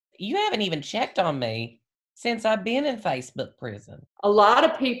you haven't even checked on me since I've been in Facebook prison. A lot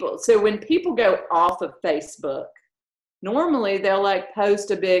of people, so when people go off of Facebook, normally they'll like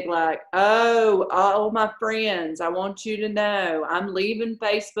post a big like, oh, all my friends, I want you to know I'm leaving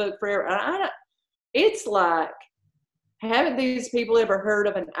Facebook forever. It's like, haven't these people ever heard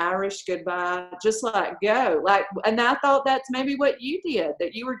of an Irish goodbye? Just like go. Like, and I thought that's maybe what you did,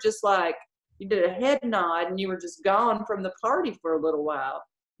 that you were just like, you did a head nod and you were just gone from the party for a little while.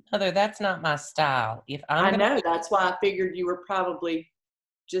 Mother, that's not my style. If I'm I gonna know, that's why I figured you were probably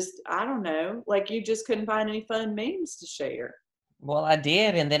just, I don't know, like you just couldn't find any fun memes to share. Well, I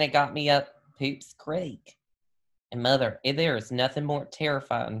did, and then it got me up Poops Creek. And Mother, there is nothing more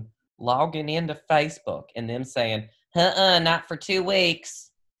terrifying logging into Facebook and them saying, not for 2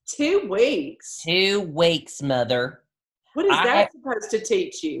 weeks. 2 weeks? 2 weeks, Mother. What is that supposed to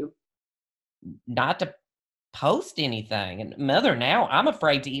teach you? Not to post anything. And Mother, now I'm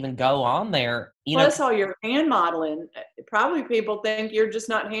afraid to even go on there. Plus all your hand modeling. Probably people think you're just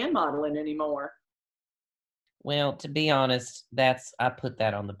not hand modeling anymore. Well, to be honest, I put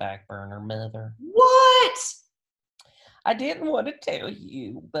that on the back burner, Mother. What? I didn't want to tell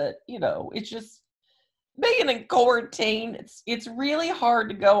you, but it's just being in quarantine. It's really hard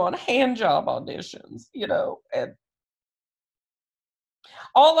to go on hand job auditions, and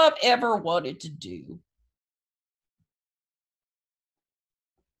all I've ever wanted to do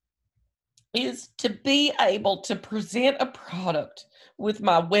is to be able to present a product with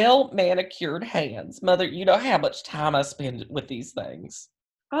my well-manicured hands. Mother, you know how much time I spend with these things.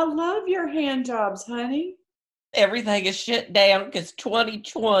 I love your hand jobs, honey. Everything is shut down because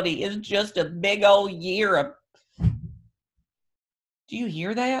 2020 is just a big old year of... Do you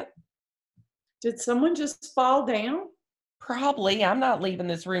hear that? Did someone just fall down? Probably. I'm not leaving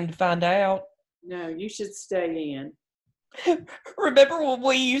this room to find out. No, you should stay in. Remember when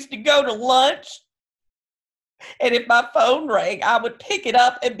we used to go to lunch? And if my phone rang, I would pick it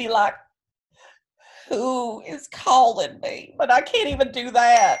up and be like, who is calling me? But I can't even do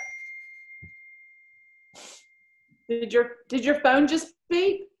that. Did your phone just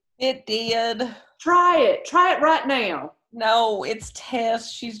beep? It did. Try it. Try it right now. No, it's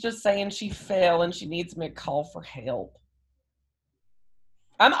Tess. She's just saying she fell and she needs me to call for help.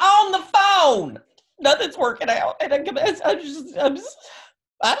 I'm on the phone. Nothing's working out. And I'm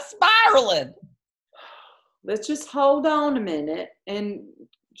spiraling. Let's just hold on a minute and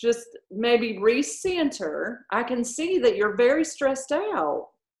just maybe recenter. I can see that you're very stressed out.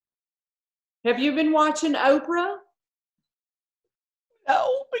 Have you been watching Oprah?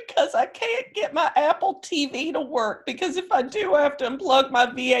 No, because I can't get my Apple TV to work, because if I do, I have to unplug my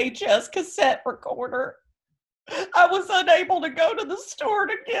VHS cassette recorder. I was unable to go to the store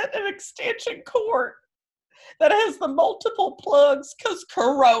to get an extension cord that has the multiple plugs because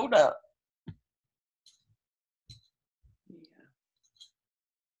Corona. Yeah.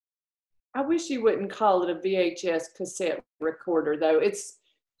 I wish you wouldn't call it a VHS cassette recorder, though.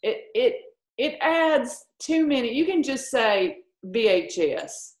 It adds too many. You can just say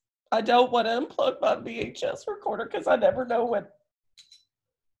VHS. I don't want to unplug my VHS recorder because I never know when.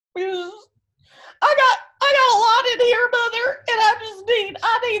 I got a lot in here, Mother, and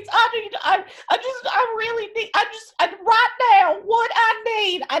right now, what I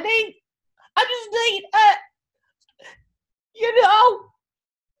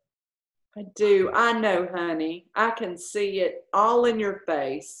I do. I know, honey. I can see it all in your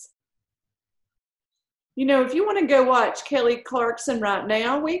face. If you want to go watch Kelly Clarkson right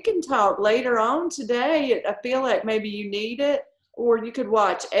now, we can talk later on today. I feel like maybe you need it. Or you could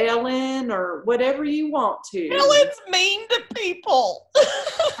watch Ellen or whatever you want to. Ellen's mean to people.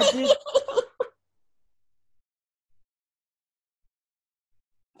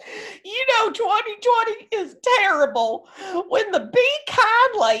 2020 is terrible when the Be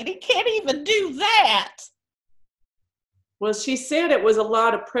Kind lady can't even do that. Well, she said it was a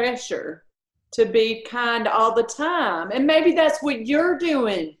lot of pressure to be kind all the time. And maybe that's what you're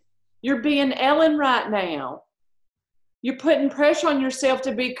doing. You're being Ellen right now. You're putting pressure on yourself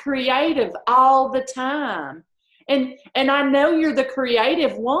to be creative all the time. And I know you're the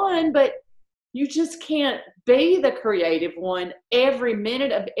creative one, but you just can't be the creative one every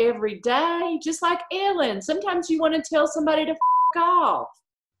minute of every day, just like Ellen. Sometimes you want to tell somebody to f*** off.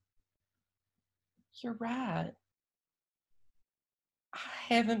 You're right. I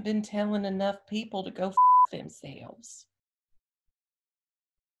haven't been telling enough people to go f*** themselves.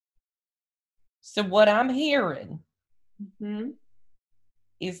 So what I'm hearing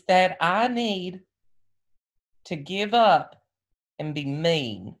is that I need to give up and be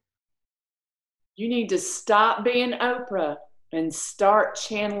mean. You need to stop being Oprah and start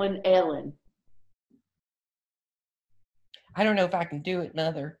channeling Ellen. I don't know if I can do it,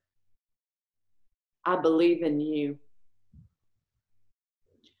 Mother. I believe in you.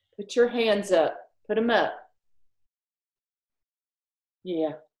 Put your hands up. Put them up.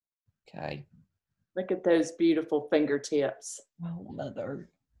 Yeah. Okay. Look at those beautiful fingertips. Oh, Mother.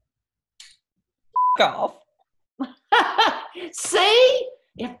 Off. See?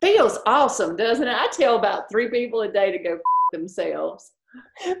 It feels awesome, doesn't it? I tell about 3 people a day to go themselves.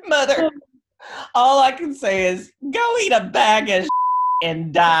 Mother, all I can say is go eat a bag of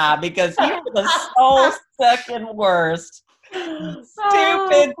and die because you're the soul-sucking worst.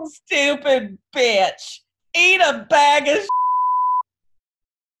 Stupid bitch. Eat a bag of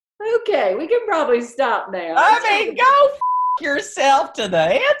Okay, we can probably stop now. I mean, go yourself to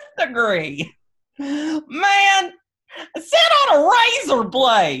the nth degree. Man, sit on a razor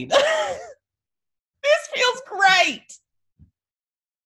blade. This feels great.